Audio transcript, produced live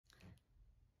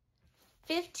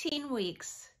15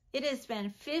 weeks. It has been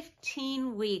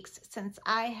 15 weeks since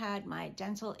I had my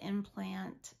dental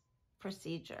implant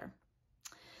procedure.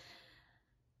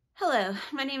 Hello,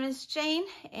 my name is Jane,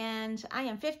 and I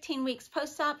am 15 weeks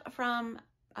post-op from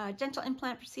a dental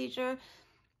implant procedure.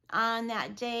 On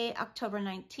that day, October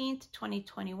 19th,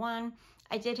 2021,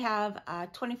 I did have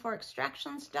 24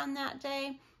 extractions done that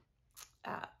day,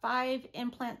 5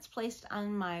 implants placed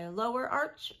on my lower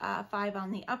arch, 5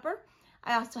 on the upper.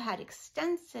 I also had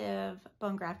extensive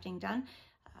bone grafting done,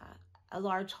 a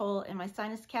large hole in my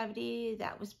sinus cavity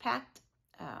that was packed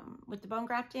with the bone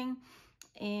grafting.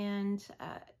 And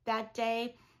that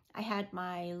day I had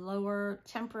my lower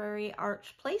temporary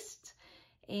arch placed.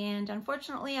 And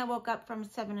unfortunately, I woke up from a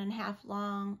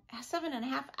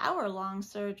 7.5 hour long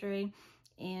surgery,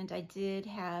 and I did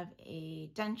have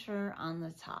a denture on the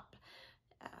top.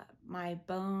 My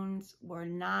bones were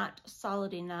not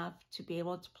solid enough to be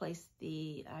able to place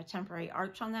the temporary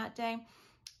arch on that day.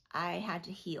 I had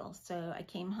to heal, so I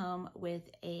came home with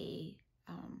a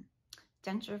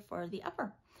denture for the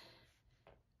upper.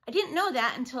 I didn't know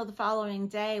that until the following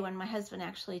day when my husband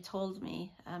actually told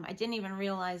me. I didn't even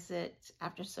realize it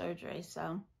after surgery,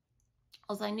 so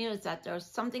all I knew is that there was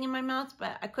something in my mouth,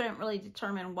 but I couldn't really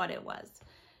determine what it was.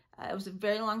 It was a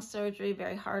very long surgery,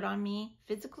 very hard on me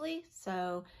physically,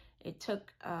 so it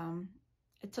took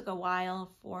a while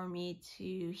for me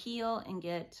to heal and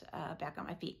get back on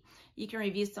my feet. You can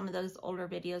review some of those older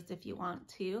videos if you want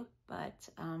to, but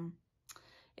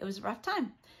it was a rough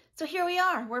time. So here we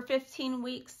are. We're 15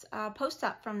 weeks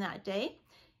post-op from that day,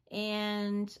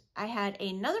 and I had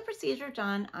another procedure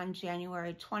done on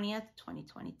January 20th,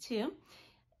 2022,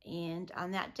 and on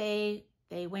that day,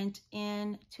 they went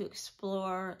in to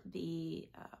explore the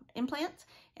implants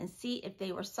and see if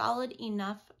they were solid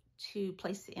enough to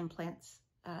place the implants,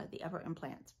 the upper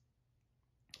implants,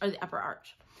 or the upper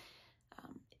arch.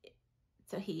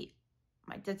 So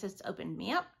my dentist opened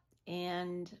me up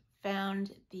and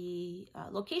found the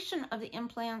location of the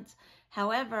implants.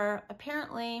 However,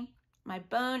 apparently my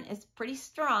bone is pretty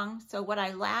strong, so what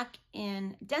I lack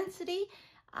in density,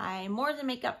 I more than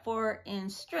make up for in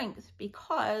strength,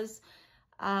 because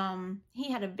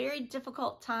he had a very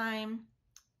difficult time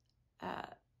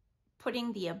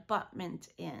putting the abutment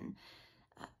in.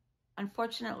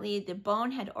 Unfortunately, the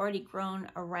bone had already grown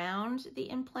around the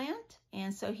implant,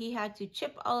 and so he had to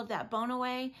chip all of that bone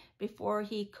away before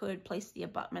he could place the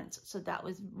abutments. So that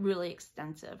was really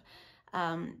extensive.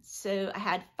 So I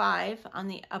had 5 on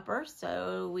the upper,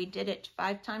 so we did it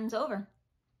 5 times over,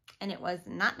 and it was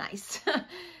not nice.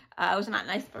 It was not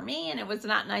nice for me, and it was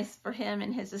not nice for him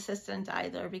and his assistant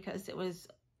either, because it was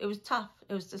tough.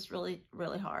 It was just really,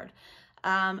 really hard.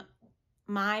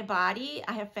 My body,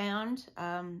 I have found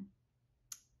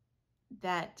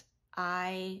that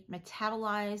I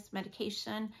metabolize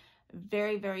medication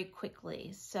very, very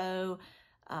quickly. So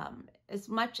as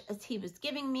much as he was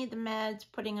giving me the meds,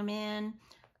 putting them in,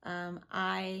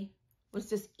 I was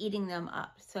just eating them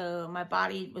up. So my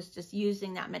body was just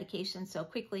using that medication so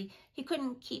quickly. He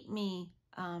couldn't keep me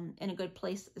in a good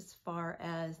place as far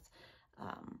as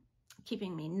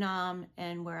keeping me numb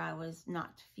and where I was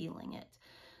not feeling it.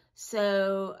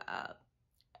 So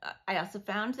I also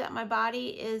found that my body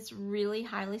is really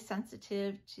highly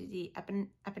sensitive to the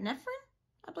epinephrine,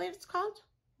 I believe it's called,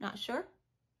 not sure,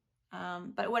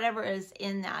 but whatever is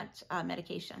in that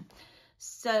medication.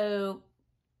 So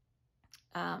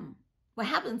what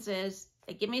happens is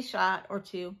they give me a shot or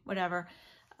 2, whatever,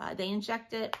 they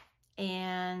inject it,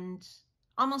 and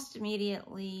almost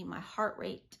immediately my heart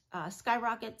rate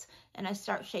skyrockets and I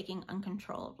start shaking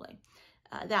uncontrollably.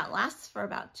 That lasts for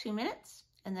about 2 minutes,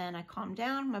 and then I calm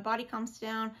down, my body calms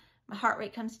down, my heart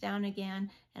rate comes down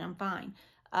again, and I'm fine.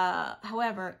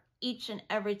 However, each and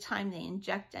every time they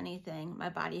inject anything, my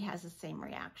body has the same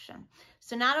reaction.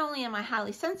 So not only am I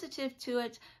highly sensitive to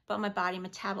it, but my body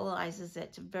metabolizes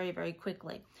it very, very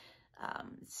quickly.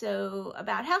 So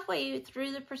about halfway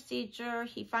through the procedure,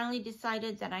 he finally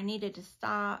decided that we needed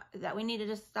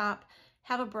to stop,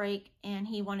 have a break, and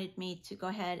he wanted me to go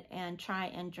ahead and try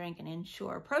and drink an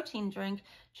Ensure protein drink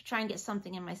to try and get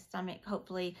something in my stomach,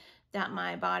 hopefully that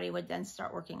my body would then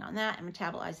start working on that and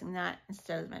metabolizing that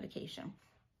instead of the medication.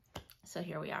 So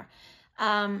here we are.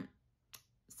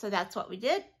 So that's what we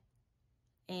did,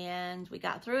 and we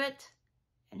got through it,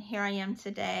 and here I am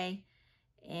today,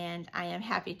 and I am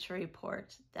happy to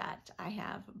report that I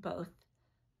have both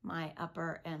my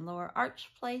upper and lower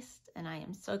arch placed, and I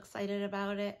am so excited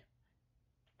about it.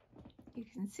 You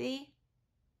can see,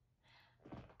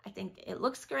 I think it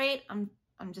looks great. I'm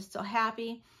just so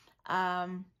happy.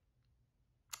 So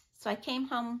I came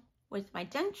home with my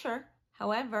denture.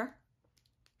 However,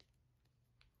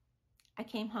 I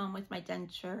came home with my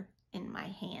denture in my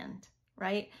hand,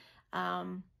 right?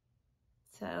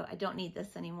 So I don't need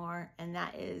this anymore, and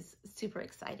that is super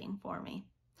exciting for me.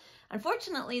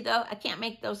 Unfortunately, though, I can't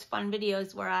make those fun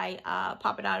videos where I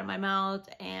pop it out of my mouth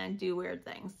and do weird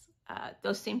things.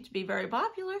 Those seem to be very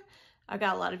popular. I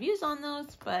got a lot of views on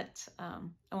those, but I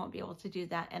won't be able to do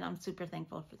that, and I'm super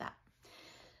thankful for that.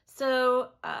 So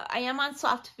I am on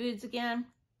soft foods again.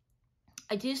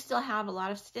 I do still have a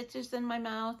lot of stitches in my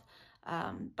mouth,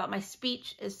 but my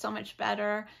speech is so much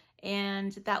better,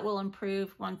 and that will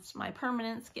improve once my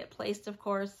permanents get placed, of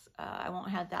course. I won't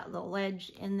have that little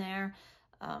ledge in there.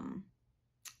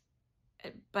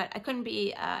 But I couldn't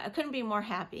be more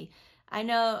happy. I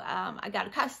know I got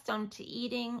accustomed to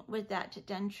eating with that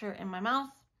denture in my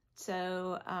mouth,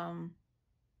 so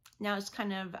now it's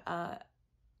kind of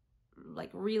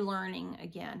like relearning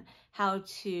again how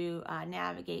to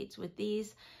navigate with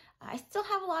these. I still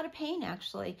have a lot of pain,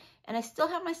 actually, and I still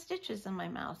have my stitches in my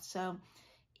mouth. So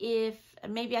if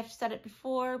maybe I've said it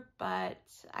before, but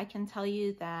I can tell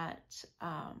you that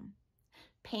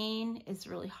pain is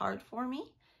really hard for me.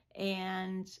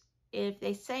 And if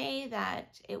they say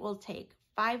that it will take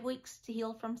 5 weeks to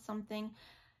heal from something,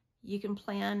 you can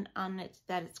plan on it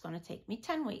that it's going to take me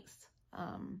 10 weeks.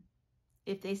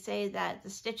 If they say that the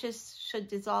stitches should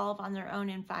dissolve on their own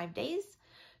in 5 days,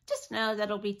 just know that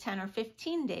it'll be 10 or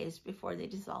 15 days before they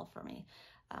dissolve for me.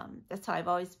 That's how I've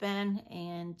always been,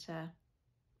 and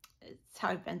it's how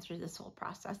I've been through this whole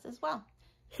process as well.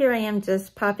 Here I am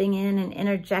just popping in and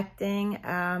interjecting.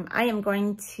 I am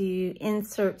going to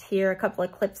insert here a couple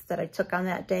of clips that I took on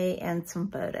that day and some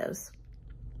photos.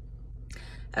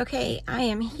 Okay, I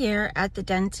am here at the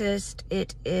dentist.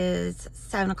 It is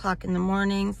 7 o'clock in the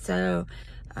morning, so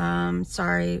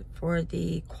sorry for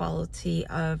the quality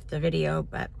of the video,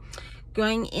 but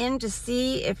going in to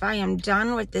see if I am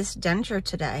done with this denture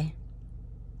today.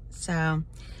 So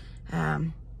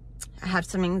I have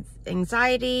some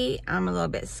anxiety. I'm a little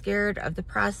bit scared of the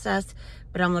process,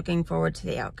 but I'm looking forward to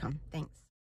the outcome. Thanks.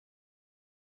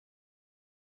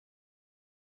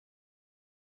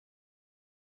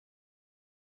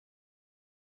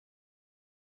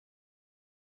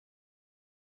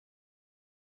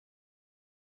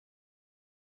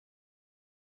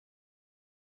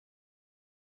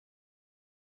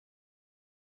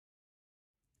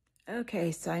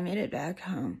 Okay, so I made it back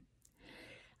home.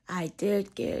 I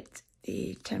did get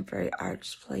the temporary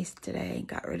arch placed today and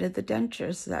got rid of the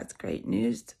denture, so that's great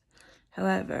news.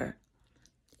 However,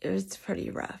 it was pretty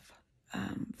rough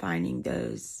finding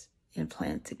those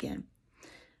implants again.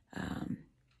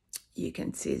 You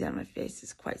can see that my face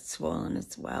is quite swollen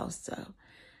as well, so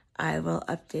I will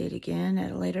update again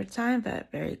at a later time,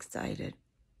 but very excited.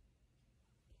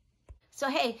 So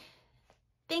hey,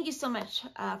 thank you so much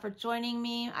for joining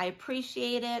me. I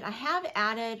appreciate it. I have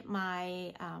added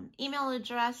my email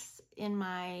address in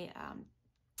my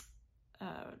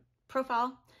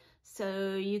profile,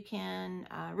 so you can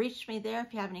reach me there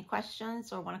if you have any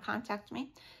questions or want to contact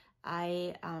me.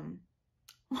 I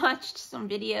watched some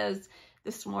videos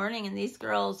this morning, and these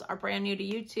girls are brand new to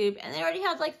YouTube, and they already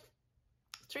had like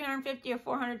 350 or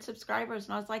 400 subscribers,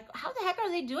 and I was like, how the heck are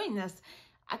they doing this?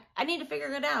 I need to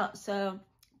figure it out. So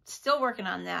still working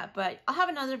on that, but I'll have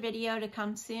another video to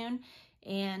come soon.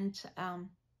 And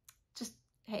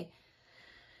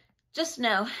just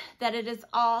know that it is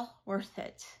all worth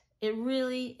it. It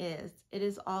really is. It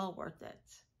is all worth it.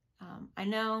 I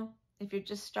know if you're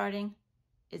just starting,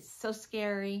 it's so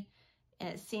scary, and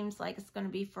it seems like it's going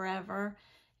to be forever,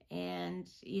 and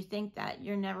you think that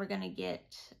you're never going to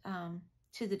get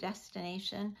to the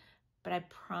destination, but I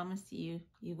promise you,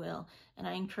 you will. And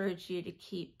I encourage you to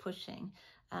keep pushing.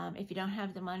 If you don't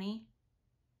have the money,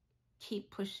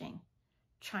 keep pushing.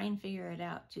 Try and figure it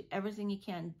out. Do everything you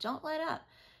can. Don't let up.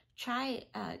 Try,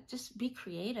 just be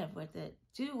creative with it.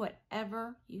 Do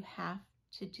whatever you have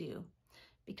to do,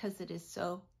 because it is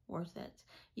so worth it.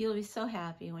 You'll be so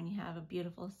happy when you have a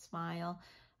beautiful smile.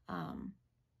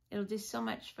 It'll do so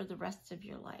much for the rest of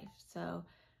your life. So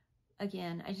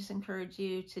again, I just encourage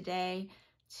you today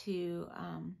to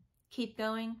keep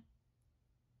going.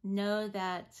 Know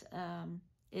that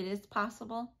it is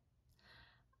possible.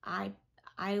 I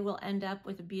will end up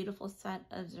with a beautiful set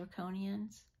of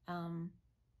zirconians.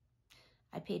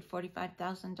 I paid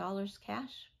 $45,000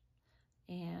 cash,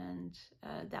 and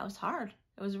that was hard.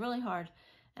 It was really hard,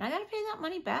 and I got to pay that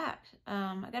money back.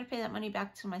 I got to pay that money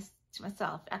back to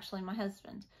myself, actually my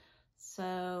husband.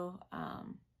 So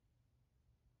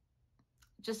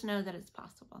just know that it's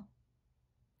possible.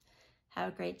 Have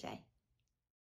a great day.